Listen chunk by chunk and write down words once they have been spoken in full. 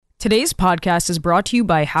Today's podcast is brought to you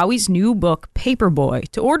by Howie's new book, Paperboy.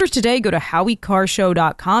 To order today, go to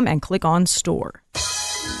howiecarshow.com and click on store.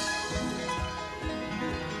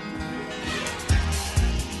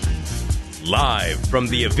 Live from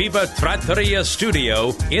the Aviva Trattoria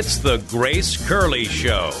studio, it's the Grace Curley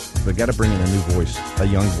Show. They've got to bring in a new voice, a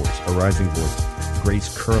young voice, a rising voice.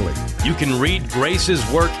 Grace Curley. You can read Grace's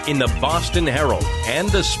work in the Boston Herald and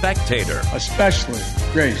the Spectator. Especially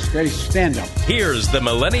Grace. Grace, stand up. Here's the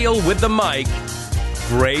millennial with the mic,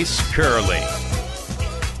 Grace Curley.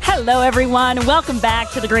 Hello, everyone. Welcome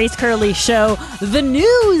back to the Grace Curley Show. The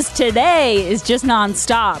news today is just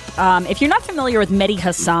nonstop. If you're not familiar with Mehdi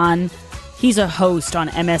Hasan, he's a host on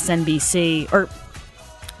MSNBC,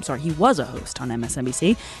 he was a host on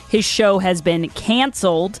MSNBC. His show has been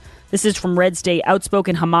canceled. This is from Red State.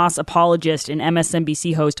 Outspoken Hamas apologist and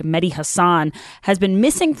MSNBC host Mehdi Hasan has been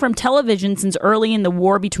missing from television since early in the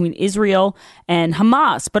war between Israel and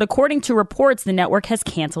Hamas. But according to reports, the network has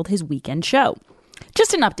canceled his weekend show.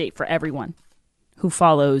 Just an update for everyone who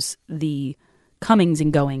follows the comings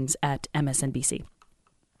and goings at MSNBC.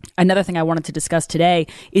 Another thing I wanted to discuss today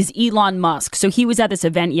is Elon Musk. So he was at this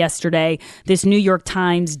event yesterday, this New York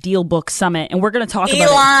Times Deal Book Summit, and we're going to talk about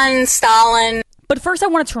Elon, Stalin. But first, I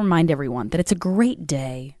wanted to remind everyone that it's a great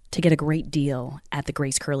day to get a great deal at the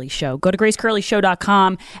Grace Curley Show. Go to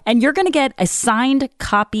gracecurleyshow.com, and you're going to get a signed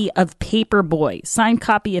copy of Paperboy,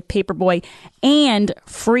 and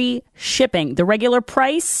free shipping. The regular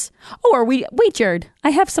price. Wait, Jared, I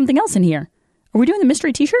have something else in here. Are we doing the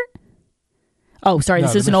mystery T-shirt? Oh, sorry,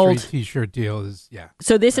 this is an old T-shirt deal.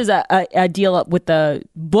 So this is a deal with the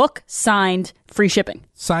book, signed, free shipping.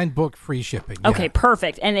 Signed book, free shipping. Yeah. Okay,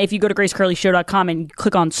 perfect. And if you go to gracecurleyshow.com and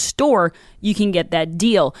click on store, you can get that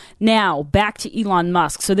deal. Now, back to Elon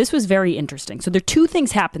Musk. So this was very interesting. So there are two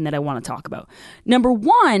things happened that I want to talk about. Number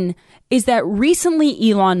one is that recently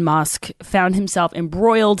Elon Musk found himself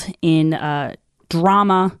embroiled in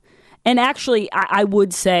drama. And actually, I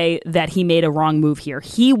would say that he made a wrong move here.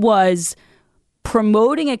 He was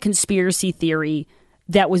promoting a conspiracy theory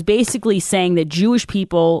that was basically saying that Jewish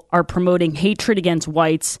people are promoting hatred against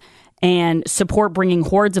whites and support bringing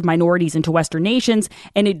hordes of minorities into Western nations,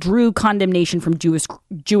 and it drew condemnation from Jewish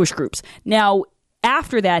groups. Now,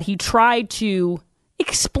 after that, he tried to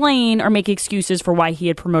explain or make excuses for why he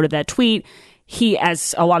had promoted that tweet. He,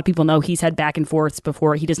 as a lot of people know, he's had back and forths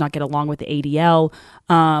before. He does not get along with the ADL,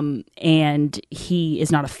 and he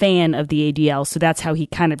is not a fan of the ADL, so that's how he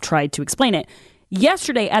kind of tried to explain it.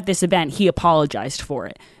 Yesterday at this event, he apologized for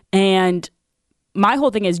it. And my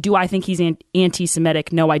whole thing is, do I think he's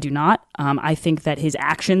anti-Semitic? No, I do not. I think that his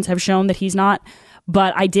actions have shown that he's not.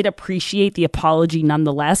 But I did appreciate the apology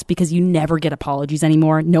nonetheless, because you never get apologies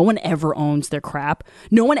anymore. No one ever owns their crap.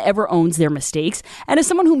 No one ever owns their mistakes. And as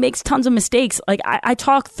someone who makes tons of mistakes, like I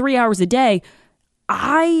talk 3 hours a day,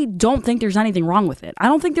 I don't think there's anything wrong with it. I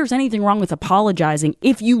don't think there's anything wrong with apologizing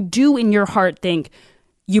if you do in your heart think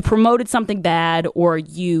you promoted something bad or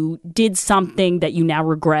you did something that you now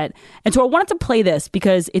regret. And so I wanted to play this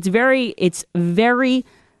because it's very,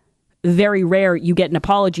 very rare you get an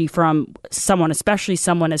apology from someone, especially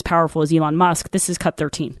someone as powerful as Elon Musk. This is cut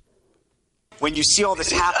 13. When you see all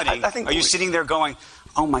this happening, are you sitting there going,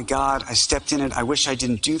 oh my God, I stepped in it, I wish I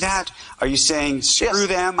didn't do that? Are you saying, screw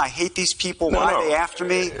them, I hate these people, why are they after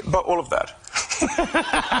me? But all of that.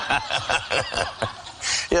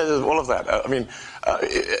 Yeah, all of that.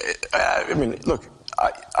 Look,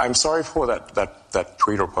 I'm sorry for that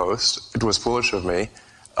tweet or post. It was foolish of me.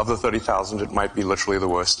 Of the 30,000, it might be literally the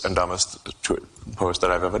worst and dumbest post that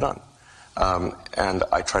I've ever done. And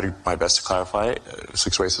I try my best to clarify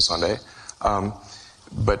 6 ways to Sunday.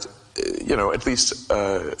 But at least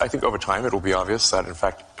I think over time it will be obvious that, in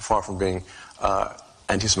fact, far from being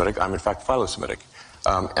anti-Semitic, I'm in fact philo-Semitic.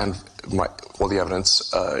 And all the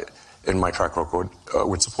evidence in my track record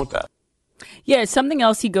would support that. Yeah, something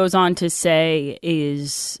else he goes on to say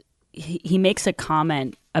is he makes a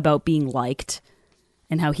comment about being liked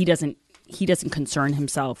and how he doesn't concern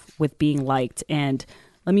himself with being liked. And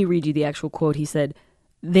let me read you the actual quote. He said,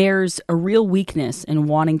 "There's a real weakness in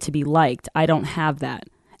wanting to be liked. I don't have that."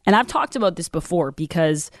 And I've talked about this before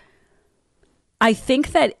because I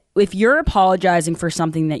think that if you're apologizing for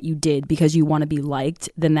something that you did because you want to be liked,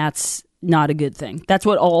 then that's not a good thing. That's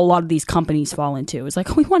what a lot of these companies fall into. It's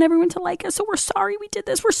like, we want everyone to like us, so we're sorry we did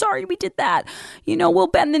this, we're sorry we did that. We'll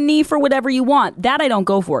bend the knee for whatever you want. That I don't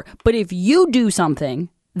go for. But if you do something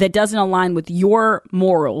that doesn't align with your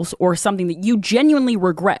morals or something that you genuinely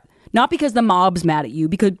regret, not because the mob's mad at you,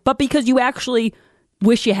 but because you actually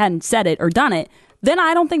wish you hadn't said it or done it, then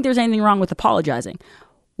I don't think there's anything wrong with apologizing.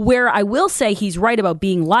 Where I will say he's right about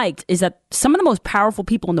being liked is that some of the most powerful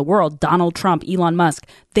people in the world, Donald Trump, Elon Musk,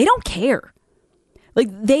 they don't care. Like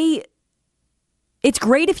it's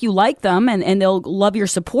great if you like them and they'll love your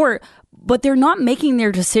support, but they're not making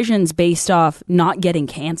their decisions based off not getting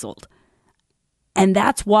canceled. And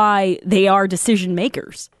that's why they are decision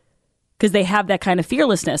makers, because they have that kind of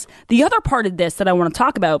fearlessness. The other part of this that I want to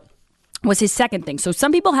talk about was his second thing. So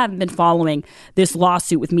some people haven't been following this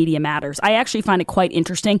lawsuit with Media Matters. I actually find it quite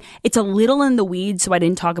interesting. It's a little in the weeds, so I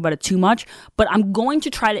didn't talk about it too much, but I'm going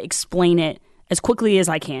to try to explain it as quickly as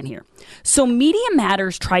I can here. So Media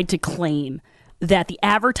Matters tried to claim that the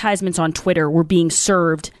advertisements on Twitter were being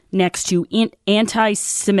served next to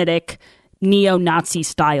anti-Semitic, neo-Nazi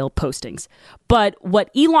style postings. But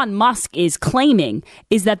what Elon Musk is claiming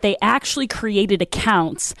is that they actually created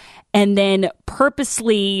accounts and then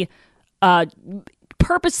purposely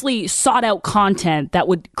sought out content that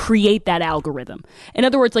would create that algorithm. In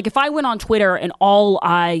other words, like if I went on Twitter and all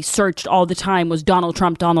I searched all the time was Donald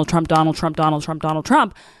Trump, Donald Trump, Donald Trump, Donald Trump, Donald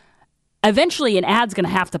Trump, eventually an ad's going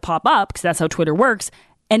to have to pop up, because that's how Twitter works,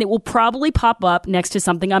 and it will probably pop up next to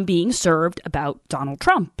something I'm being served about Donald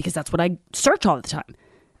Trump, because that's what I search all the time.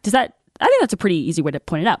 I think that's a pretty easy way to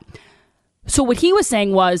point it out. So what he was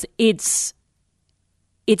saying was it's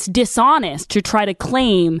dishonest to try to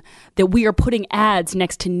claim that we are putting ads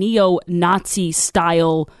next to neo-Nazi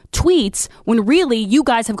style tweets when really you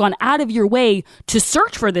guys have gone out of your way to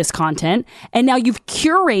search for this content, and now you've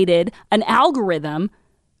curated an algorithm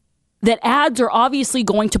that ads are obviously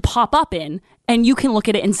going to pop up in, and you can look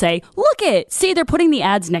at it and say, see, they're putting the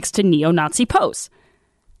ads next to neo-Nazi posts.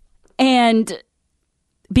 And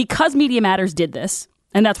because Media Matters did this,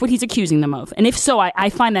 and that's what he's accusing them of, and if so, I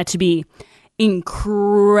find that to be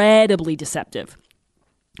incredibly deceptive.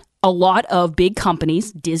 A lot of big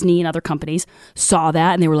companies, Disney and other companies, saw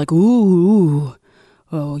that and they were like, we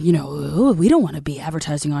don't want to be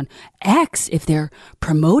advertising on X if they're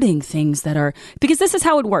promoting things that are, because this is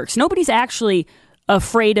how it works. Nobody's actually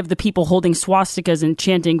afraid of the people holding swastikas and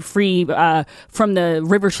chanting free from the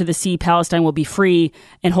river to the sea, Palestine will be free,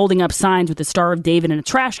 and holding up signs with the Star of David and a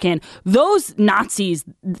trash can. Those Nazis,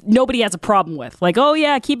 nobody has a problem with. Like, oh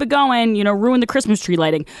yeah, keep it going, ruin the Christmas tree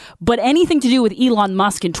lighting. But anything to do with Elon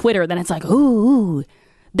Musk and Twitter, then it's like, ooh.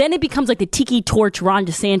 Then it becomes like the Tiki Torch, Ron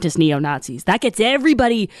DeSantis neo-Nazis. That gets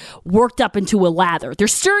everybody worked up into a lather.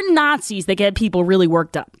 There's certain Nazis that get people really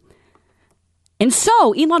worked up. And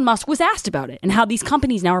so Elon Musk was asked about it and how these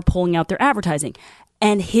companies now are pulling out their advertising.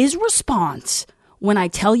 And his response, when I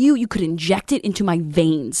tell you, you could inject it into my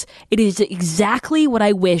veins, it is exactly what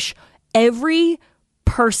I wish every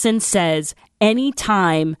person says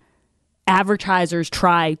anytime advertisers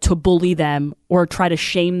try to bully them or try to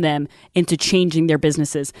shame them into changing their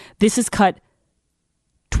businesses. This is cut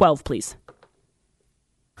 12, please.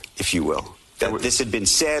 If you will. That this had been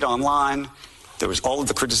said online. There was all of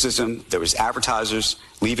the criticism. There was advertisers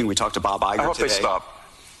leaving. We talked to Bob Iger today. I hope they stop.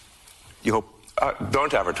 You hope?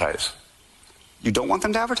 Don't advertise. You don't want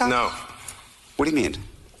them to advertise? No. What do you mean?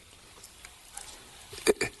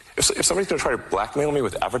 If somebody's going to try to blackmail me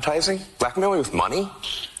with advertising, blackmail me with money,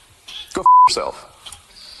 go yourself.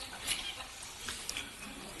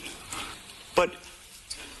 But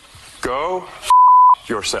go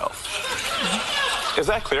yourself. Is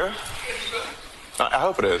that clear? I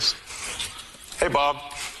hope it is. Hey, Bob,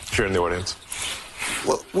 if you're in the audience.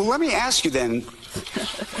 Well, let me ask you then.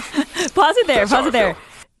 Pause it there. Pause it there.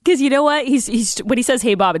 Because you know what? He's when he says,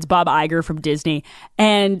 "Hey, Bob," it's Bob Iger from Disney,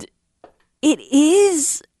 and it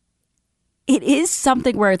is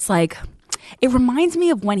something where it's like, it reminds me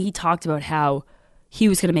of when he talked about how he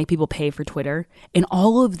was going to make people pay for Twitter, and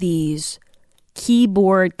all of these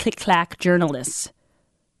keyboard click-clack journalists,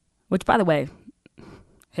 which, by the way,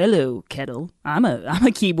 hello, Kettle, I'm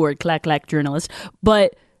a keyboard clack-clack journalist,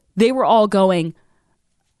 but they were all going,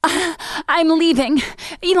 I'm leaving.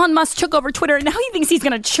 Elon Musk took over Twitter, and now he thinks he's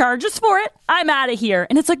going to charge us for it. I'm out of here.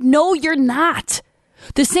 And it's like, no, you're not.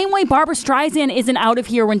 The same way Barbara Streisand isn't out of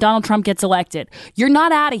here when Donald Trump gets elected. You're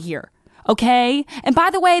not out of here. Okay? And by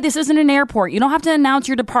the way, this isn't an airport. You don't have to announce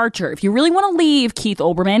your departure. If you really want to leave, Keith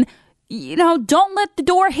Olbermann, don't let the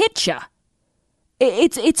door hit you.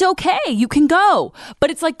 It's okay. You can go. But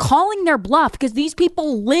it's like calling their bluff, because these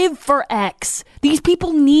people live for X. These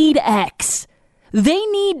people need X. They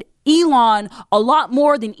need Elon a lot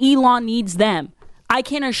more than Elon needs them. I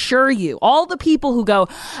can assure you, all the people who go,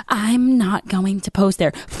 I'm not going to post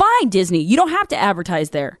there. Fine, Disney. You don't have to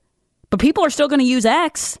advertise there. But people are still going to use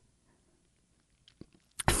X.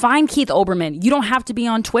 Fine, Keith Olbermann. You don't have to be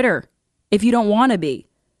on Twitter if you don't want to be.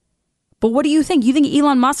 But what do you think? You think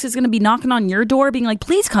Elon Musk is going to be knocking on your door being like,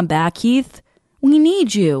 please come back, Keith. We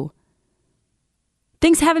need you.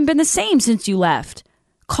 Things haven't been the same since you left.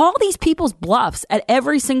 Call these people's bluffs at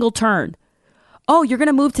every single turn. Oh, you're going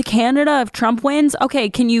to move to Canada if Trump wins? Okay,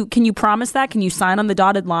 can you promise that? Can you sign on the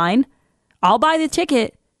dotted line? I'll buy the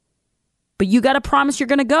ticket. But you got to promise you're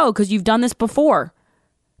going to go because you've done this before.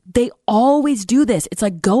 They always do this. It's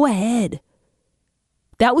like, go ahead.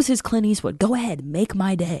 That was his Clint Eastwood. Go ahead, make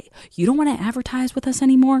my day. You don't want to advertise with us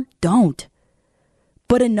anymore? Don't.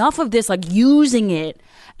 But enough of this, like using it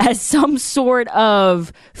as some sort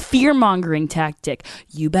of fear-mongering tactic.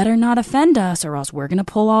 You better not offend us or else we're going to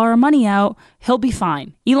pull all our money out. He'll be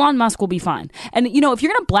fine. Elon Musk will be fine. And, if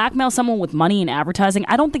you're going to blackmail someone with money and advertising,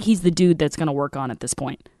 I don't think he's the dude that's going to work on at this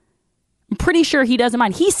point. I'm pretty sure he doesn't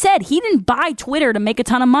mind. He said he didn't buy Twitter to make a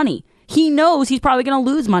ton of money. He knows he's probably going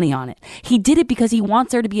to lose money on it. He did it because he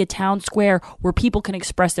wants there to be a town square where people can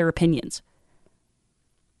express their opinions.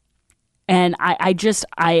 And I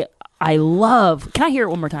love... Can I hear it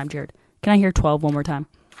one more time, Jared? Can I hear 12 one more time?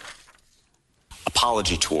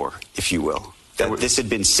 Apology tour, if you will. That this had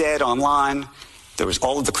been said online. There was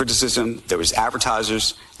all of the criticism. There was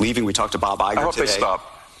advertisers leaving. We talked to Bob Iger today. I hope they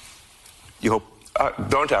stop. You hope...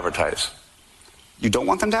 Don't advertise. You don't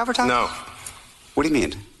want them to advertise? No. What do you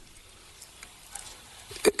mean?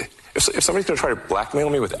 If somebody's going to try to blackmail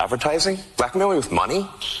me with advertising, blackmail me with money,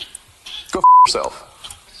 go yourself.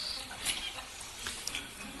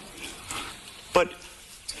 But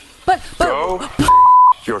go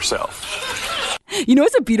yourself. You know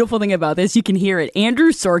what's a beautiful thing about this? You can hear it.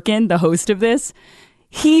 Andrew Sorkin, the host of this,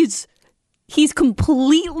 he's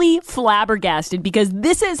completely flabbergasted because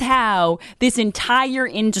this is how this entire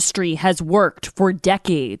industry has worked for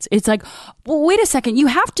decades. It's like, well, wait a second. You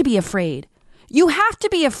have to be afraid. You have to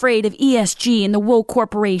be afraid of ESG and the woke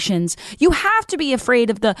corporations. You have to be afraid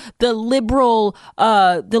of the liberal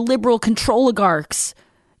control oligarchs.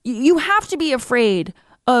 You have to be afraid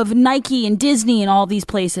of Nike and Disney and all these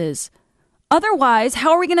places. Otherwise,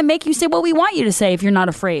 how are we going to make you say what we want you to say if you're not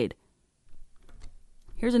afraid?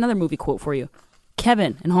 Here's another movie quote for you.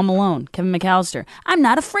 Kevin in Home Alone, Kevin McAllister. I'm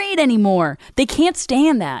not afraid anymore. They can't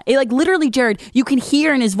stand that. It, like, literally, Jared, you can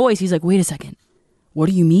hear in his voice. He's like, wait a second. What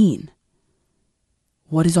do you mean?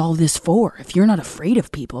 What is all this for? If you're not afraid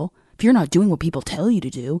of people, if you're not doing what people tell you to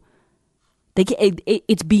do,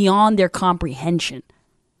 it's beyond their comprehension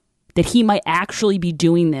that he might actually be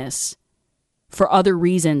doing this for other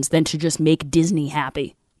reasons than to just make Disney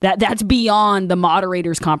happy. That's beyond the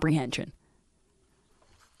moderator's comprehension.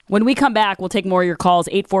 When we come back, we'll take more of your calls,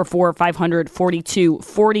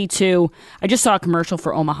 844-500-4242. I just saw a commercial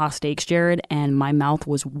for Omaha Steaks, Jared, and my mouth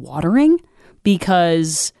was watering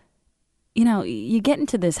because, you get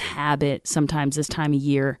into this habit sometimes this time of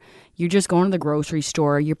year. You're just going to the grocery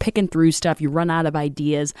store, you're picking through stuff, you run out of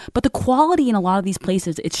ideas, but the quality in a lot of these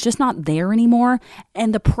places, it's just not there anymore,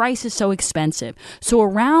 and the price is so expensive. So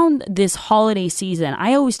around this holiday season,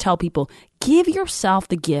 I always tell people, give yourself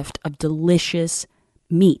the gift of delicious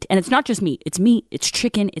meat. And it's not just meat, it's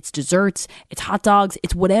chicken, it's desserts, it's hot dogs,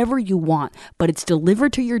 it's whatever you want, but it's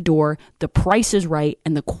delivered to your door, the price is right,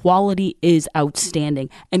 and the quality is outstanding,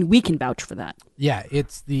 and we can vouch for that. Yeah,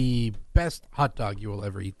 it's the best hot dog you will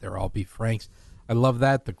ever eat there, I'll be frank. I love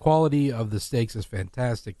that. The quality of the steaks is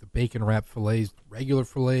fantastic. The bacon wrap fillets, regular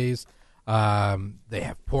fillets, they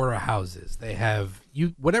have porterhouses, they have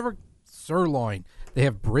whatever sirloin, they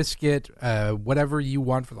have brisket, whatever you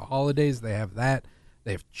want for the holidays, they have that.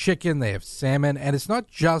 They have chicken, they have salmon, and it's not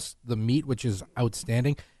just the meat, which is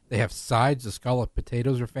outstanding. They have sides. The scalloped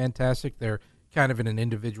potatoes are fantastic. They're kind of in an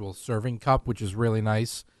individual serving cup, which is really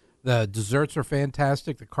nice. The desserts are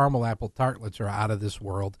fantastic. The caramel apple tartlets are out of this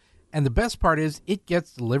world. And the best part is it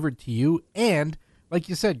gets delivered to you. And like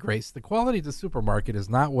you said, Grace, the quality of the supermarket is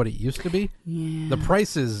not what it used to be. Yeah. The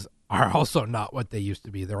prices are also not what they used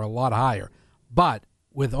to be. They're a lot higher. But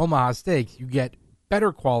with Omaha Steaks, you get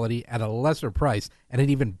better quality at a lesser price and an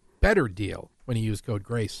even better deal when you use code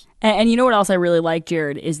GRACE. And you know what else I really like,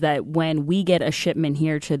 Jared, is that when we get a shipment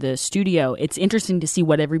here to the studio, it's interesting to see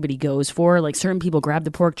what everybody goes for. Like certain people grab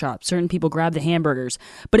the pork chops, certain people grab the hamburgers.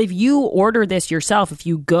 But if you order this yourself, if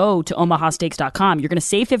you go to omahasteaks.com, you're going to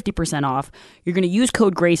save 50% off. You're going to use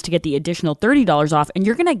code GRACE to get the additional $30 off, and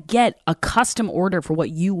you're going to get a custom order for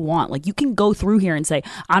what you want. Like you can go through here and say,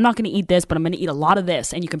 I'm not going to eat this, but I'm going to eat a lot of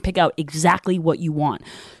this, and you can pick out exactly what you want.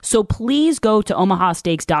 So please go to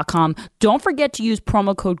omahasteaks.com. Don't forget to use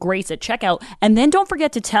promo code GRACE at checkout, and then don't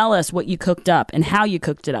forget to tell us what you cooked up and how you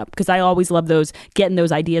cooked it up, because I always love getting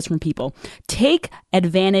those ideas from people. Take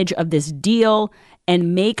advantage of this deal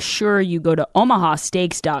and make sure you go to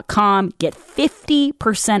omahasteaks.com, get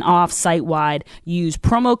 50% off site-wide, use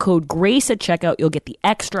promo code GRACE at checkout, you'll get the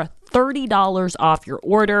extra $30 off your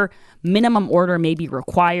order. Minimum order may be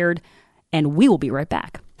required. And we will be right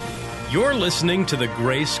back. You're listening to The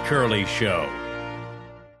Grace Curley Show.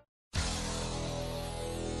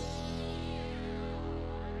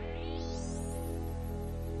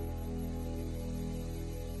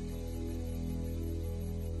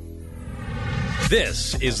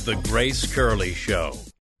 This is The Grace Curley Show.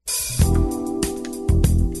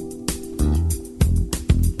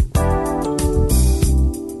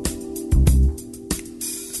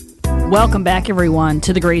 Welcome back, everyone,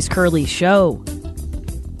 to The Grace Curley Show.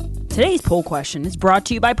 Today's poll question is brought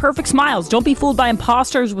to you by Perfect Smiles. Don't be fooled by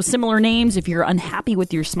imposters with similar names. If you're unhappy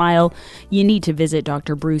with your smile, you need to visit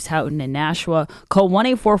Dr. Bruce Houghton in Nashua. Call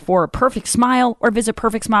 1-844-PERFECT-SMILE or visit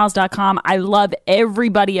perfectsmiles.com. I love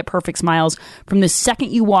everybody at Perfect Smiles. From the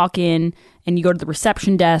second you walk in and you go to the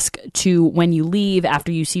reception desk to when you leave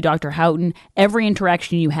after you see Dr. Houghton, every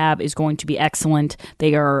interaction you have is going to be excellent.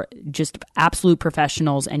 They are just absolute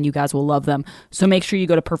professionals, and you guys will love them. So make sure you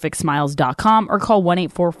go to perfectsmiles.com or call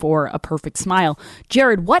 1-844-A-PERFECT-SMILE.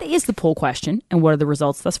 Jared, what is the poll question, and what are the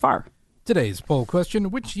results thus far? Today's poll question,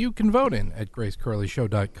 which you can vote in at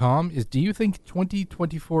gracecurleyshow.com, is: do you think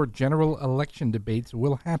 2024 general election debates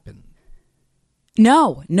will happen?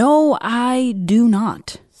 No, I do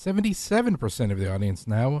not. 77% of the audience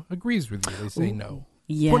now agrees with you. They say no.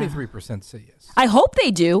 Yeah. 23% say yes. I hope they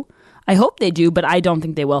do, but I don't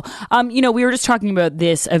think they will. We were just talking about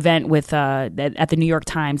this event with at the New York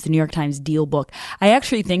Times Deal Book. I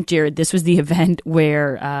actually think, Jared, this was the event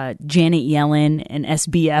where Janet Yellen and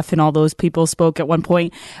SBF and all those people spoke at one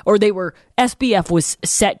point, or SBF was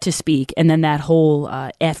set to speak, and then that whole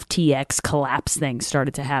FTX collapse thing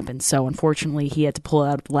started to happen. So unfortunately, he had to pull it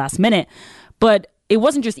out at the last minute. But it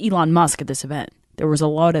wasn't just Elon Musk at this event. There was a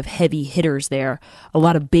lot of heavy hitters there, a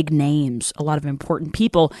lot of big names, a lot of important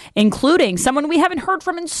people, including someone we haven't heard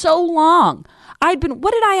from in so long. What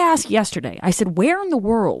did I ask yesterday? I said, where in the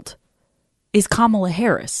world is Kamala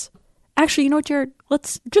Harris? Actually, you know what, Jared?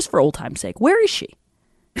 Let's, just for old time's sake, where is she?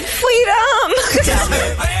 Freedom! Tell me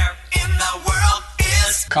where in the world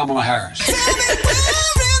is Kamala Harris.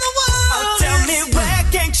 Tell me where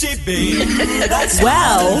can she be?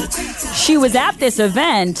 Well, she was at this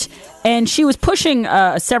event, and she was pushing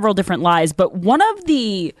several different lies, but one of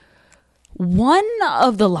the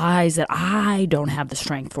lies that I don't have the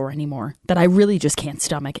strength for anymore, that I really just can't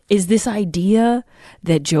stomach, is this idea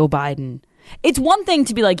that Joe Biden... It's one thing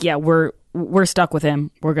to be like, yeah, we're stuck with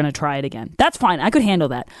him, we're going to try it again. That's fine, I could handle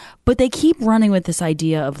that. But they keep running with this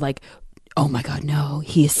idea of like, oh my God, no,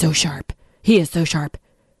 he is so sharp. He is so sharp.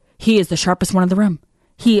 He is the sharpest one in the room.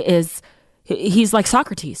 He's like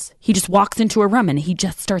Socrates. He just walks into a room and he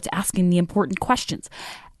just starts asking the important questions.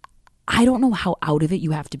 I don't know how out of it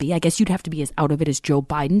you have to be. I guess you'd have to be as out of it as Joe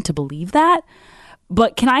Biden to believe that.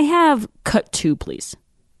 But can I have cut 2, please?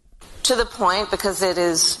 To the point, because it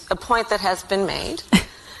is a point that has been made.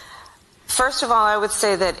 First of all, I would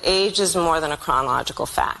say that age is more than a chronological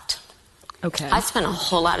fact. Okay. I spent a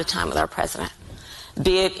whole lot of time with our president,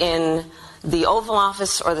 be it in the Oval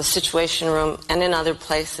Office or the Situation Room and in other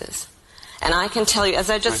places. And I can tell you, as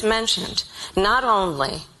I just mentioned, not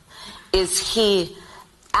only is he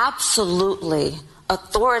absolutely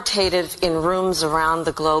authoritative in rooms around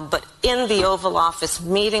the globe, but in the Oval Office,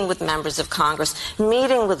 meeting with members of Congress,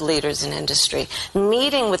 meeting with leaders in industry,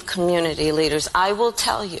 meeting with community leaders, I will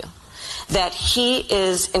tell you that he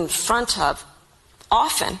is in front of,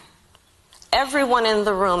 often, everyone in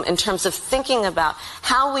the room in terms of thinking about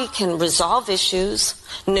how we can resolve issues,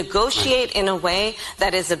 negotiate in a way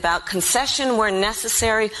that is about concession where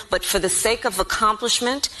necessary, but for the sake of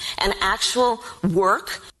accomplishment and actual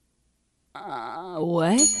work.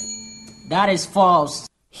 What? That is false.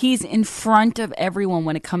 He's in front of everyone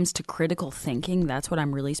when it comes to critical thinking. That's what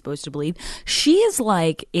I'm really supposed to believe. She is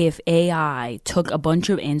like if AI took a bunch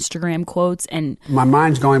of Instagram quotes and... My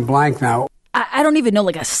mind's going blank now. I don't even know,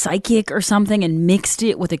 like a psychic or something, and mixed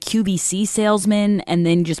it with a QVC salesman and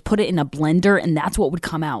then just put it in a blender, and that's what would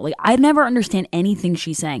come out. Like, I never understand anything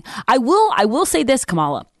she's saying. I will say this,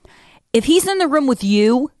 Kamala. If he's in the room with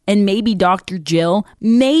you and maybe Dr. Jill,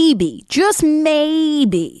 maybe, just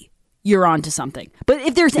maybe, you're onto something. But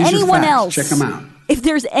if there's anyone else, check him out. If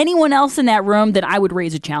there's anyone else in that room, then I would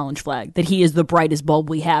raise a challenge flag that he is the brightest bulb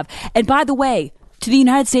we have. And by the way, to the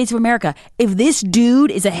United States of America, if this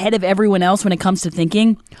dude is ahead of everyone else when it comes to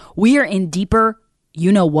thinking, we are in deeper,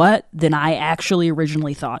 you know what, than I actually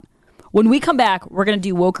originally thought. When we come back, we're going to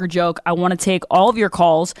do Woke or Joke. I want to take all of your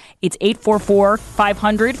calls. It's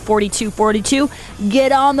 844-500-4242.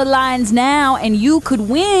 Get on the lines now, and you could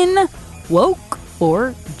win Woke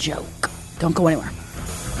or Joke. Don't go anywhere.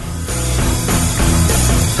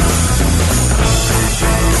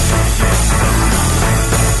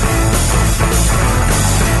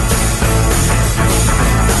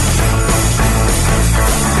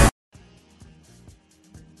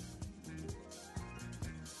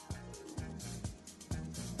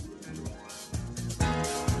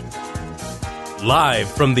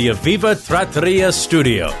 Live from the Aviva Trattoria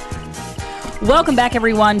studio. Welcome back,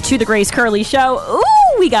 everyone, to the Grace Curley Show.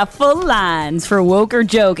 Ooh, we got full lines for Woke or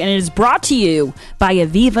Joke, and it is brought to you by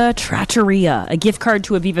Aviva Trattoria. A gift card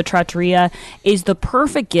to Aviva Trattoria is the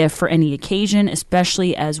perfect gift for any occasion,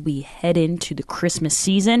 especially as we head into the Christmas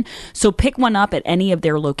season. So pick one up at any of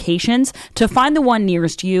their locations. To find the one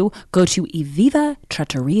nearest you, go to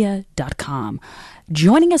avivatrattoria.com.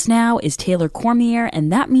 Joining us now is Taylor Cormier,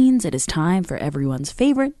 and that means it is time for everyone's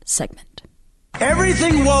favorite segment.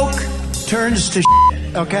 Everything woke turns to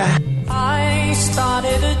shit, okay? I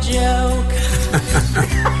started a joke.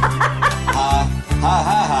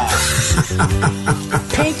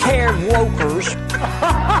 Pink-haired wokers.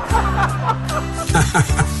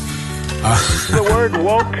 The word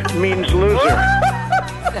woke means loser.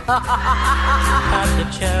 And the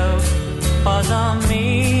joke was on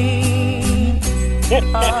me.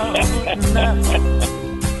 Oh, no.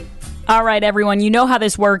 All right, everyone, you know how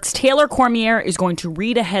this works. Taylor Cormier is going to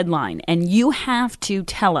read a headline, and you have to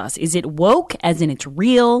tell us, is it woke, as in it's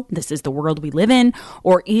real, this is the world we live in,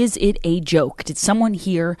 or is it a joke? Did someone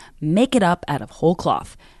here make it up out of whole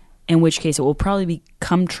cloth? In which case, it will probably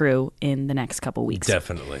come true in the next couple weeks.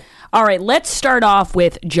 Definitely. All right, let's start off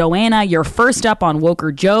with Joanna. You're first up on Woke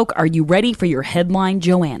or Joke. Are you ready for your headline,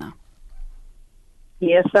 Joanna?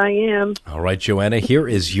 Yes, I am. All right, Joanna, here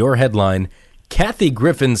is your headline. Kathy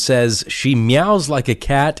Griffin says she meows like a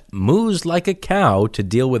cat, moos like a cow to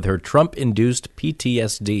deal with her Trump-induced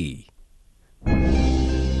PTSD.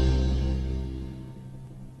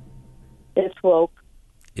 It's woke.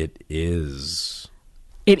 It is.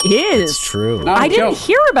 It is. It's true. I didn't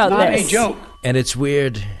hear about Not this. a joke. And it's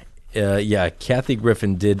weird. Kathy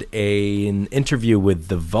Griffin did an interview with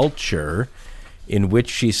The Vulture in which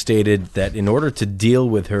she stated that in order to deal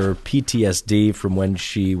with her PTSD from when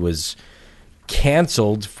she was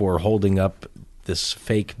canceled for holding up this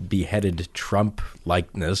fake beheaded Trump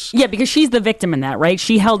likeness. Yeah, because she's the victim in that, right?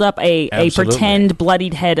 She held up a pretend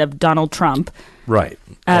bloodied head of Donald Trump. Right.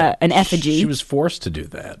 An effigy. She was forced to do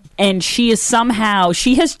that. And she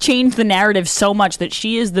has changed the narrative so much that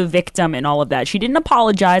she is the victim in all of that. She didn't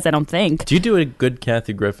apologize, I don't think. Do you do a good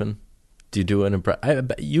Kathy Griffin? Do you do an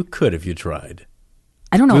impression? You could if you tried.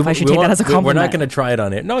 I don't know if I should take that as a compliment. We're not going to try it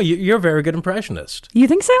on it. No, you're a very good impressionist. You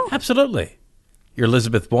think so? Absolutely. You're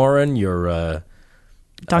Elizabeth Warren. You're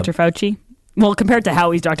Dr. Fauci. Well, compared to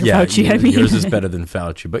Howie's Dr. Fauci, I mean, yours is better than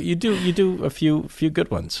Fauci. But you do a few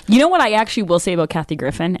good ones. You know what I actually will say about Kathy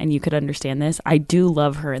Griffin, and you could understand this. I do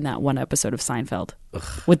love her in that one episode of Seinfeld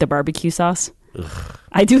with the barbecue sauce. Ugh.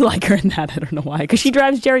 I do like her in that. I don't know why, because she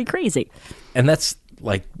drives Jerry crazy. And that's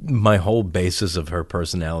like my whole basis of her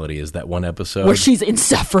personality is that one episode where she's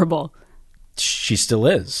insufferable. She still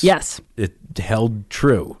is. Yes, it held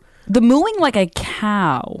true. The mooing like a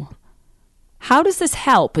cow. How does this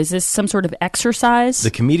help? Is this some sort of exercise? The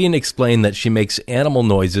comedian explained that she makes animal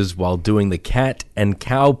noises while doing the cat and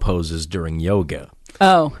cow poses during yoga.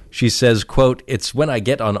 Oh. She says, quote, "It's when I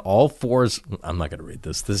get on all fours." I'm not going to read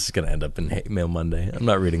this. This is going to end up in Hate Mail Monday. I'm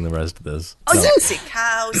not reading the rest of this. Oh, no. Sexy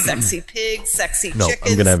cow, sexy pig, sexy chickens. No,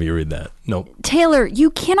 I'm going to have you read that. No. Taylor, you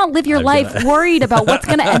cannot live your life worried about what's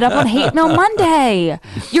going to end up on Hate Mail Monday.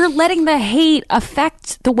 You're letting the hate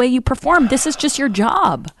affect the way you perform. This is just your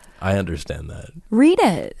job. I understand that. Read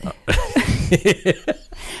it.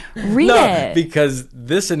 Read it. Because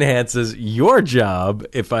this enhances your job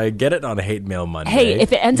if I get it on Hate Mail Monday. Hey,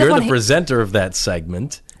 if it ends You're up on the presenter of that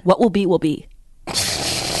segment. What will be, will be.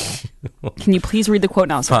 Can you please read the quote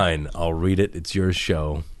now, sir? Fine, I'll read it. It's your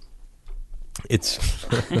show. It's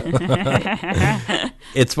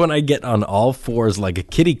it's when I get on all fours like a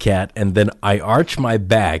kitty cat and then I arch my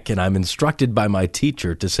back and I'm instructed by my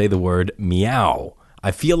teacher to say the word meow. I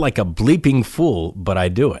feel like a bleeping fool, but I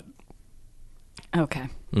do it. Okay.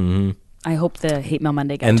 Mm-hmm. I hope the Hate Mail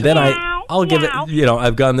Monday got and to then it. I'll give it,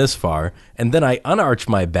 I've gone this far, and then I unarch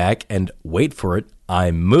my back and wait for it, I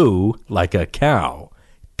moo like a cow.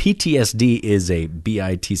 PTSD is a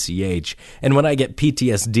bitch, and when I get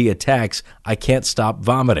PTSD attacks, I can't stop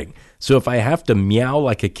vomiting. So if I have to meow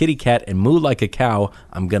like a kitty cat and moo like a cow,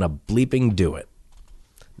 I'm going to bleeping do it.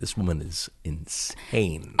 This woman is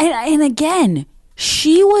insane. And again,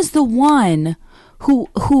 she was the one who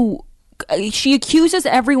she accuses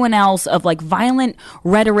everyone else of like violent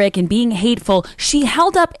rhetoric and being hateful. She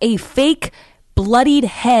held up a fake bloodied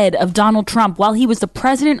head of Donald Trump while he was the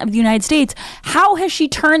president of the United States. How has she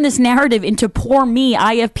turned this narrative into poor me,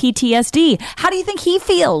 I have PTSD? How do you think he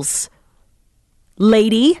feels?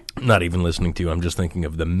 Lady. I'm not even listening to you. I'm just thinking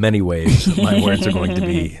of the many ways that my words are going to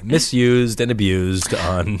be misused and abused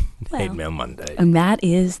on Hate Mail Monday. And that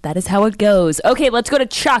is how it goes. Okay, let's go to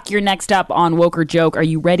Chuck. You're next up on Woke or Joke. Are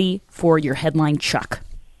you ready for your headline, Chuck?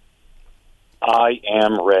 I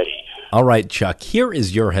am ready. All right, Chuck, here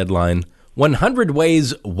is your headline. 100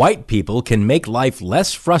 ways white people can make life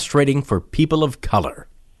less frustrating for people of color.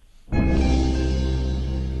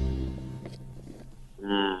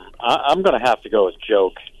 I'm going to have to go with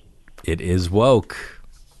joke. It is woke.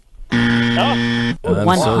 I'm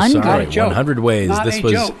 100. so sorry. 100 ways. Not this a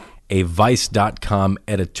was joke. a Vice.com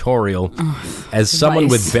editorial. As someone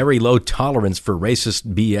with Vice. very low tolerance for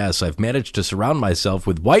racist BS, I've managed to surround myself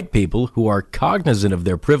with white people who are cognizant of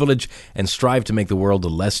their privilege and strive to make the world a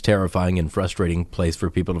less terrifying and frustrating place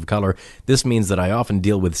for people of color. This means that I often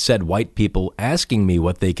deal with said white people asking me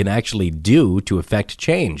what they can actually do to effect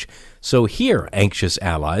change. So here, anxious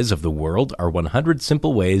allies of the world, are 100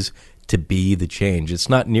 simple ways to be the change. It's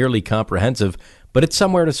not nearly comprehensive, but it's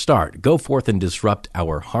somewhere to start. Go forth and disrupt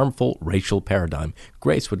our harmful racial paradigm.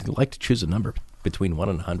 Grace, would you like to choose a number between 1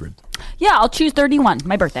 and 100? Yeah, I'll choose 31,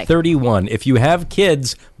 my birthday. 31. If you have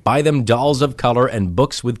kids, buy them dolls of color and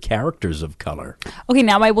books with characters of color. Okay,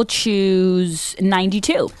 now I will choose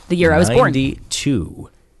 92, the year I was born. 92.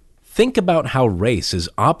 Think about how race is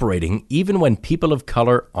operating even when people of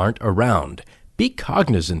color aren't around. Be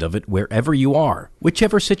cognizant of it wherever you are,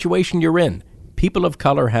 whichever situation you're in. People of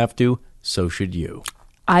color have to, so should you.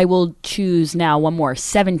 I will choose now one more,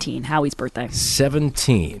 17, Howie's birthday.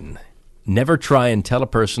 17. Never try and tell a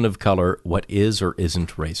person of color what is or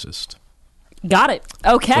isn't racist. Got it.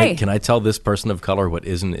 Okay. Wait, can I tell this person of color what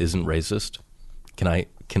is and isn't racist? Can I?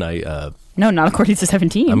 No, not according to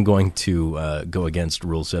 17. I'm going to go against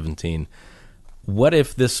Rule 17. What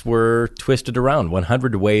if this were twisted around?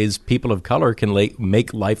 100 ways people of color can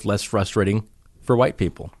make life less frustrating for white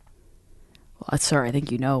people. Well, sorry, I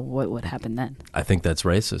think you know what would happen then. I think that's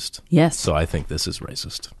racist. Yes. So I think this is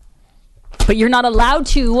racist. But you're not allowed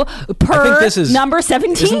to I think per this is, number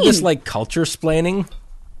 17. Isn't this like culture splaining?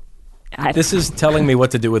 This is telling me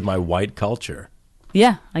what to do with my white culture.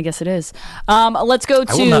 Yeah, I guess it is. Let's go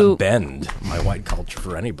to... I will not bend my white culture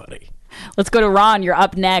for anybody. Let's go to Ron. You're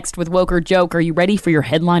up next with Woke or Joke. Are you ready for your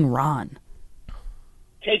headline, Ron?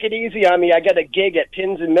 Take it easy on me. I got a gig at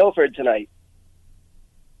Pins in Milford tonight.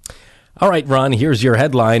 All right, Ron, here's your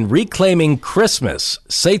headline. Reclaiming Christmas.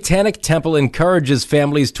 Satanic Temple encourages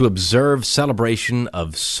families to observe celebration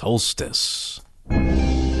of solstice.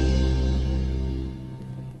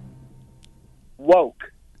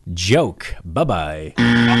 Woke. Joke. Bye-bye.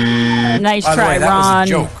 Nice By the try, way, that Ron. was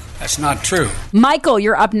a joke. That's not true. Michael,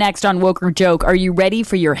 you're up next on Woke or Joke. Are you ready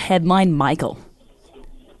for your headline, Michael?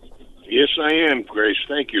 Yes, I am, Grace.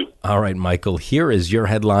 Thank you. All right, Michael, here is your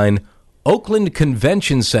headline. Oakland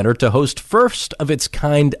Convention Center to host first of its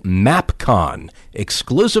kind MapCon,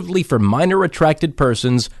 exclusively for minor attracted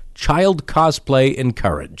persons, child cosplay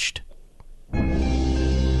encouraged.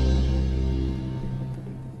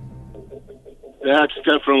 That's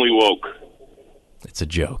definitely woke. It's a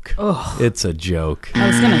joke. Oh. It's a joke. I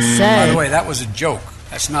was going to say. By the way, that was a joke.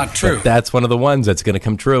 That's not true. But that's one of the ones that's going to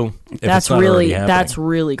come true. If That's it's not already happening. that's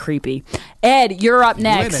really creepy. Ed, you're up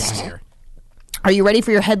next. Are you ready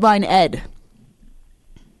for your headline, Ed?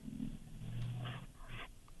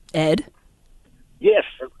 Ed? Yes.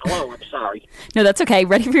 Hello, I'm sorry. No, that's okay.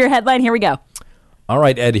 Ready for your headline? Here we go. All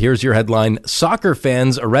right, Ed, here's your headline. Soccer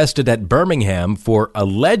fans arrested at Birmingham for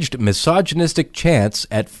alleged misogynistic chants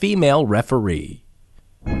at female referee.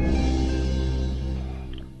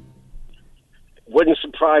 Wouldn't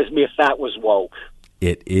surprise me if that was woke.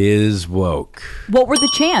 It is woke. What were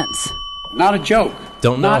the chants? Not a joke.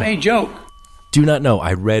 Don't know. Not a joke. Do not know.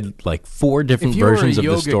 I read like 4 different If you were versions a of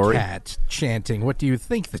the yoga story. cat chanting, what do you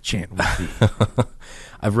think the chant would be?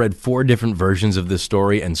 I've read 4 different versions of this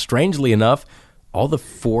story, and strangely enough, all the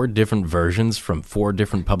 4 different versions from 4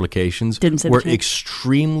 different publications were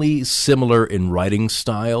extremely similar in writing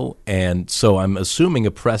style, and so I'm assuming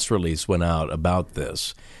a press release went out about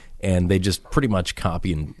this, and they just pretty much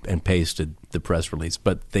copy and pasted the press release,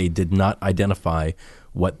 but they did not identify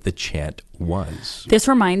what the chant was. This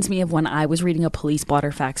reminds me of when I was reading a Police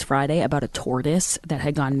Blotter Facts Friday about a tortoise that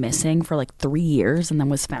had gone missing for like 3 years and then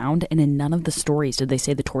was found, and in none of the stories did they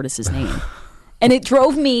say the tortoise's name. And it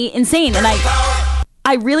drove me insane, and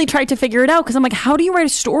I really tried to figure it out because I'm like, how do you write a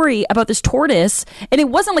story about this tortoise? And it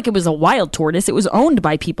wasn't like it was a wild tortoise. It was owned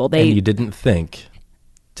by people. And you didn't think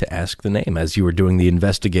to ask the name as you were doing the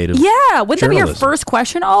investigative Yeah, wouldn't that be your journalism. first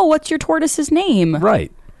question? Oh, what's your tortoise's name?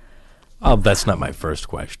 Right. Oh, that's not my first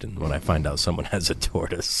question when I find out someone has a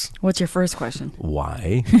tortoise. What's your first question?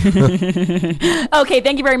 Why? Okay,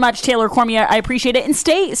 thank you very much, Taylor Cormier. I appreciate it. And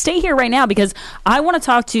stay here right now because I want to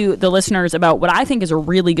talk to the listeners about what I think is a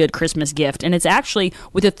really good Christmas gift. And it's actually,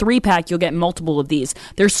 with a 3-pack, you'll get multiple of these.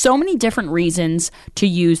 There's so many different reasons to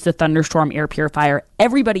use the Thunderstorm air purifier.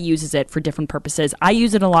 Everybody uses it for different purposes. I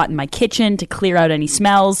use it a lot in my kitchen to clear out any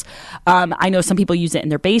smells. I know some people use it in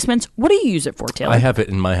their basements. What do you use it for, Taylor? I have it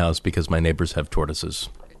in my house because my neighbors have tortoises.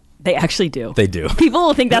 They actually do. They do. People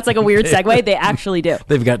will think that's like a weird segue. They actually do.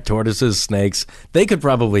 They've got tortoises, snakes. They could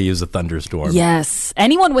probably use a thunderstorm. Yes.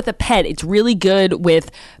 Anyone with a pet, it's really good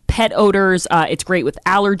with pet odors. It's great with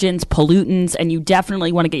allergens, pollutants, and you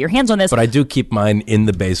definitely want to get your hands on this. But I do keep mine in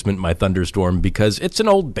the basement, my thunderstorm, because it's an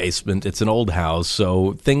old basement. It's an old house.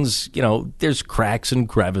 So things, there's cracks and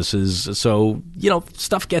crevices. So,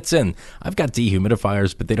 stuff gets in. I've got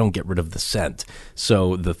dehumidifiers, but they don't get rid of the scent.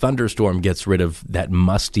 So the thunderstorm gets rid of that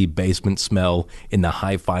musty basement smell in the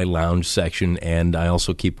hi-fi lounge section, and I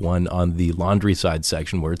also keep one on the laundry side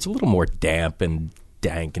section where it's a little more damp and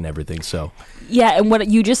dank and everything. So yeah, and what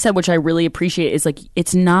you just said, which I really appreciate, is like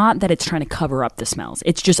it's not that it's trying to cover up the smells,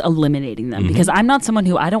 it's just eliminating them. Because I'm not someone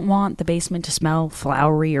who, I don't want the basement to smell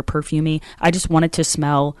flowery or perfumey. I just want it to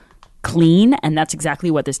smell clean, and that's exactly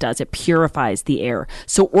what this does. It purifies the air.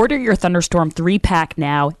 So order your Thunderstorm 3-pack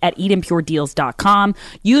now at EdenPureDeals.com.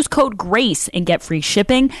 Use code GRACE and get free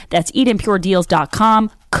shipping. That's EdenPureDeals.com.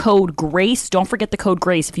 Code GRACE. Don't forget the code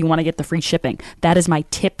GRACE if you want to get the free shipping. That is my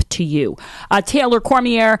tip to you. Taylor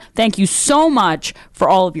Cormier, thank you so much for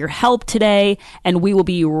all of your help today, and we will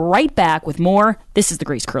be right back with more. This is The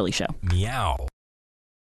Grace Curley Show. Meow.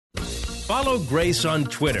 Follow Grace on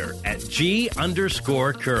Twitter at @G_Curley.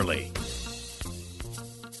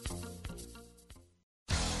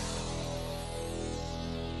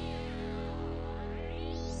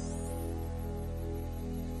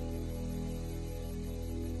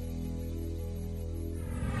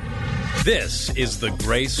 This is the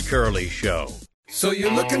Grace Curley Show. So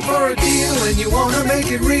you're looking for a deal and you want to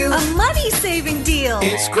make it real. A money-saving deal.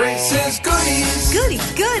 It's Grace's Goodies.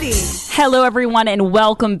 Goody. Hello, everyone, and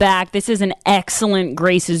welcome back. This is an excellent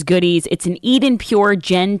Grace's Goodies. It's an Eden Pure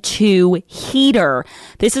Gen 2 heater.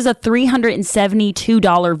 This is a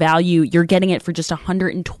 $372 value. You're getting it for just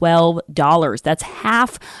 $112. That's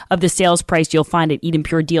half of the sales price you'll find at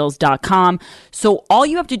EdenPureDeals.com. So all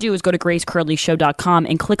you have to do is go to GraceCurleyShow.com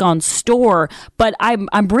and click on store. But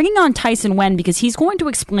I'm bringing on Tyson Wen because he's going to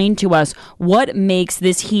explain to us what makes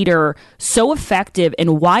this heater so effective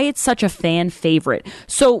and why it's such a fan favorite.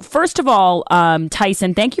 So first of all,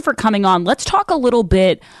 Tyson, thank you for coming on. Let's talk a little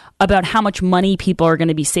bit about how much money people are going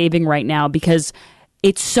to be saving right now, because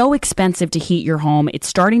it's so expensive to heat your home. It's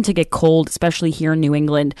starting to get cold, especially here in New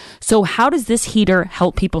England. So how does this heater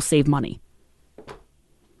help people save money?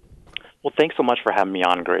 Well, thanks so much for having me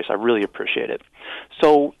on, Grace. I really appreciate it.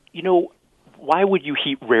 So, why would you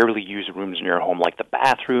heat rarely used rooms in your home, like the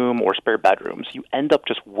bathroom or spare bedrooms? You end up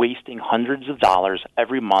just wasting hundreds of dollars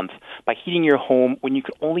every month by heating your home when you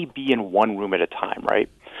could only be in one room at a time, right?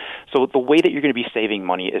 So the way that you're going to be saving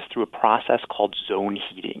money is through a process called zone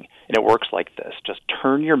heating, and it works like this. Just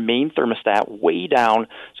turn your main thermostat way down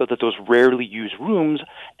so that those rarely used rooms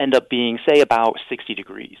end up being, say, about 60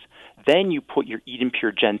 degrees. Then you put your Eden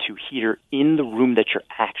Pure Gen 2 heater in the room that you're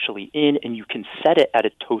actually in, and you can set it at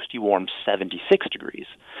a toasty warm 76 degrees.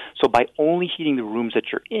 So by only heating the rooms that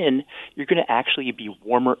you're in, you're going to actually be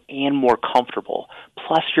warmer and more comfortable.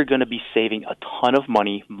 Plus, you're going to be saving a ton of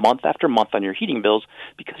money month after month on your heating bills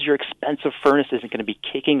because your expensive furnace isn't going to be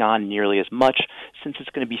kicking on nearly as much since it's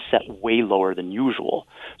going to be set way lower than usual.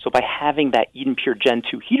 So by having that Eden Pure Gen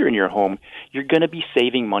 2 heater in your home, you're going to be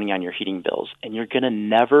saving money on your heating bills, and you're going to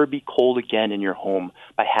never be cold again in your home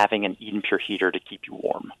by having an Eden Pure heater to keep you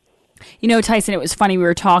warm. Tyson, it was funny. We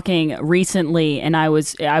were talking recently, and I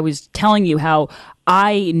was telling you how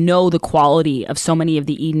I know the quality of so many of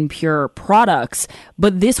the Eden Pure products,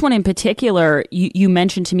 but this one in particular, you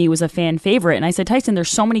mentioned to me was a fan favorite. And I said, Tyson, there's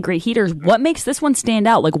so many great heaters. What makes this one stand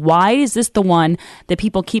out? Like, why is this the one that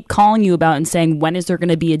people keep calling you about and saying, when is there going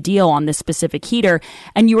to be a deal on this specific heater?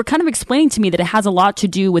 And you were kind of explaining to me that it has a lot to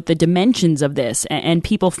do with the dimensions of this, and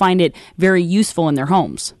people find it very useful in their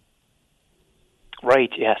homes.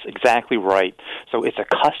 Right, yes, exactly right. So it's a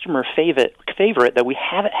customer favorite that we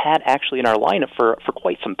haven't had actually in our lineup for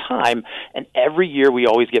quite some time, and every year we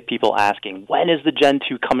always get people asking, when is the Gen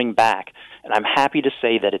 2 coming back? And I'm happy to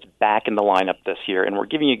say that it's back in the lineup this year, and we're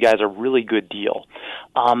giving you guys a really good deal.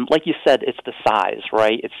 Like you said, it's the size,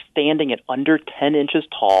 right? It's standing at under 10 inches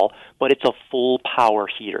tall, but it's a full power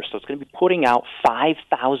heater, so it's going to be putting out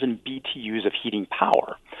 5,000 BTUs of heating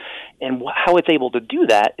power. And how it's able to do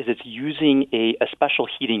that is it's using a special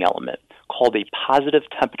heating element called a positive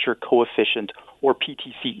temperature coefficient, or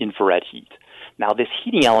PTC infrared heat. Now, this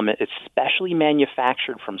heating element is specially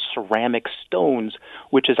manufactured from ceramic stones,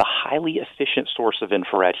 which is a highly efficient source of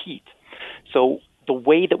infrared heat. So the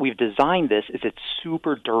way that we've designed this is it's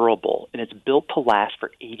super durable, and it's built to last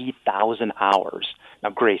for 80,000 hours. Now,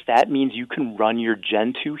 Grace, that means you can run your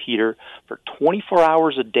Gen 2 heater for 24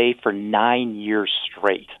 hours a day for 9 years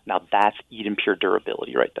straight. Now, that's Eden Pure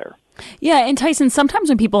durability right there. Yeah, and Tyson, sometimes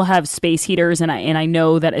when people have space heaters, and I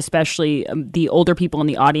know that especially the older people in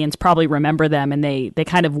the audience probably remember them, and they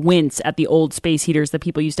kind of wince at the old space heaters that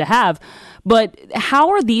people used to have. But how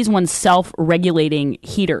are these ones self-regulating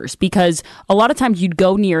heaters? Because a lot of times you'd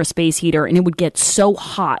go near a space heater and it would get so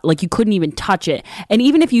hot, like you couldn't even touch it. And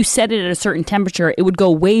even if you set it at a certain temperature, it would go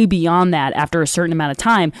way beyond that after a certain amount of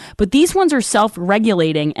time. But these ones are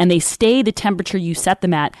self-regulating, and they stay the temperature you set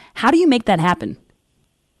them at. How do you make that happen?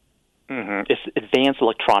 It's advanced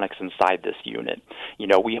electronics inside this unit. You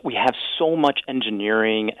know, we have so much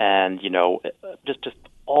engineering and, you know, just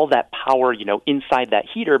all that power, you know, inside that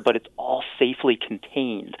heater, but it's all safely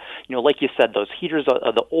contained. You know, like you said, those heaters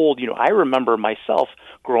are the old, you know, I remember myself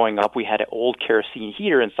growing up, we had an old kerosene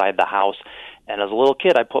heater inside the house, and as a little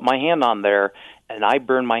kid, I put my hand on there, and I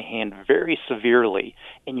burned my hand very severely.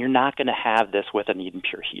 And you're not going to have this with an Eden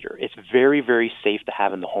Pure heater. It's very, very safe to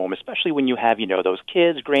have in the home, especially when you have, you know, those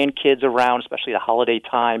kids, grandkids around, especially the holiday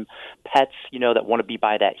time, pets, you know, that want to be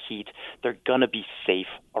by that heat. They're going to be safe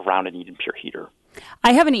around an Eden Pure heater.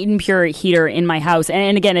 I have an Eden Pure heater in my house.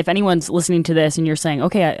 And again, if anyone's listening to this and you're saying,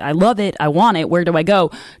 okay, I love it, I want it, where do I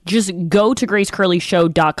go? Just go to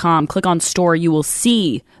gracecurleyshow.com, click on store. You will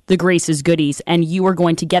see the Grace's goodies, and you are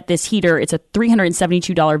going to get this heater. It's a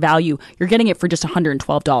 $372 value. You're getting it for just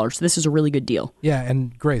 $112. So this is a really good deal. Yeah,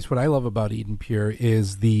 and Grace, what I love about Eden Pure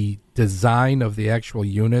is the design of the actual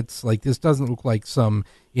units. Like, this doesn't look like some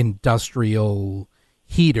industrial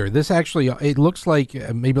heater. This actually, it looks like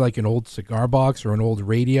maybe like an old cigar box or an old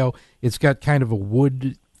radio. It's got kind of a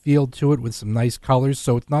wood feel to it with some nice colors,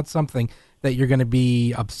 so it's not something that you're going to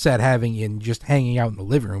be upset having in just hanging out in the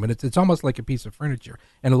living room. And it's almost like a piece of furniture.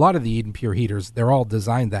 And a lot of the Eden Pure heaters, they're all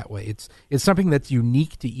designed that way. It's something that's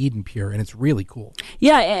unique to Eden Pure, and it's really cool.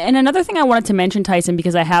 Yeah, and another thing I wanted to mention, Tyson,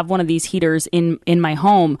 because I have one of these heaters in my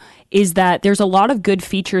home, is that there's a lot of good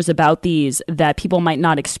features about these that people might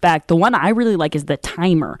not expect. The one I really like is the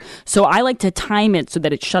timer. So I like to time it so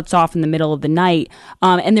that it shuts off in the middle of the night.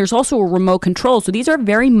 And there's also a remote control. So these are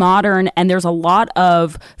very modern, and there's a lot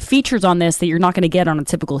of features on this that you're not going to get on a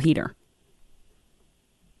typical heater.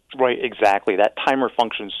 Right, exactly. That timer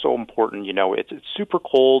function is so important. You know, it's super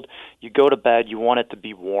cold. You go to bed, you want it to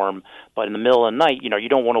be warm, but in the middle of the night, you know, you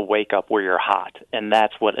don't want to wake up where you're hot, and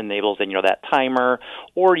that's what enables, you know, that timer,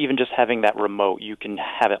 or even just having that remote. You can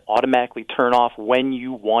have it automatically turn off when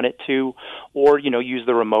you want it to, or, you know, use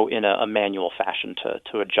the remote in a manual fashion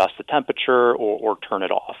to adjust the temperature or turn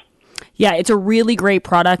it off. Yeah, it's a really great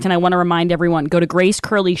product, and I want to remind everyone, go to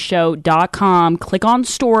gracecurleyshow.com, click on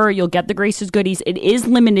store, you'll get the Grace's goodies. It is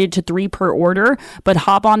limited to 3 per order, but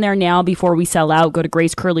hop on there now before we sell out. Go to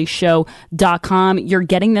gracecurleyshow.com. You're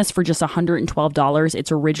getting this for just $112.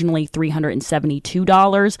 It's originally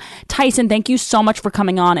 $372. Tyson, thank you so much for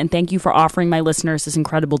coming on, and thank you for offering my listeners this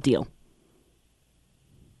incredible deal.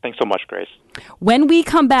 Thanks so much, Grace. When we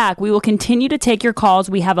come back, we will continue to take your calls.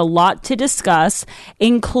 We have a lot to discuss,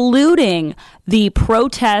 including the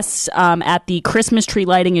protests at the Christmas tree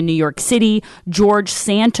lighting in New York City, George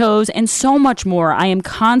Santos, and so much more. I am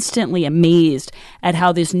constantly amazed at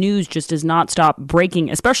how this news just does not stop breaking,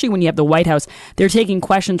 especially when you have the White House. They're taking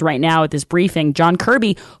questions right now at this briefing. John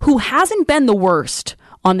Kirby, who hasn't been the worst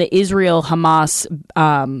on the Israel-Hamas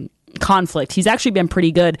conflict. He's actually been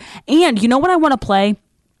pretty good. And you know what I want to play?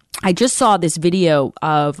 I just saw this video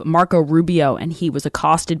of Marco Rubio, and he was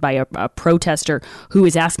accosted by a protester who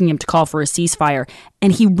was asking him to call for a ceasefire.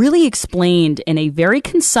 And he really explained in a very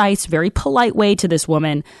concise, very polite way to this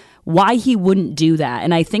woman why he wouldn't do that.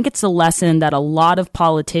 And I think it's a lesson that a lot of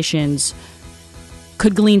politicians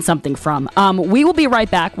could glean something from. We will be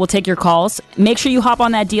right back. We'll take your calls. Make sure you hop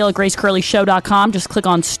on that deal at gracecurleyshow.com. Just click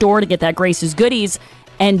on store to get that Grace's goodies.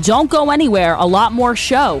 And don't go anywhere. A lot more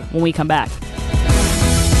show when we come back.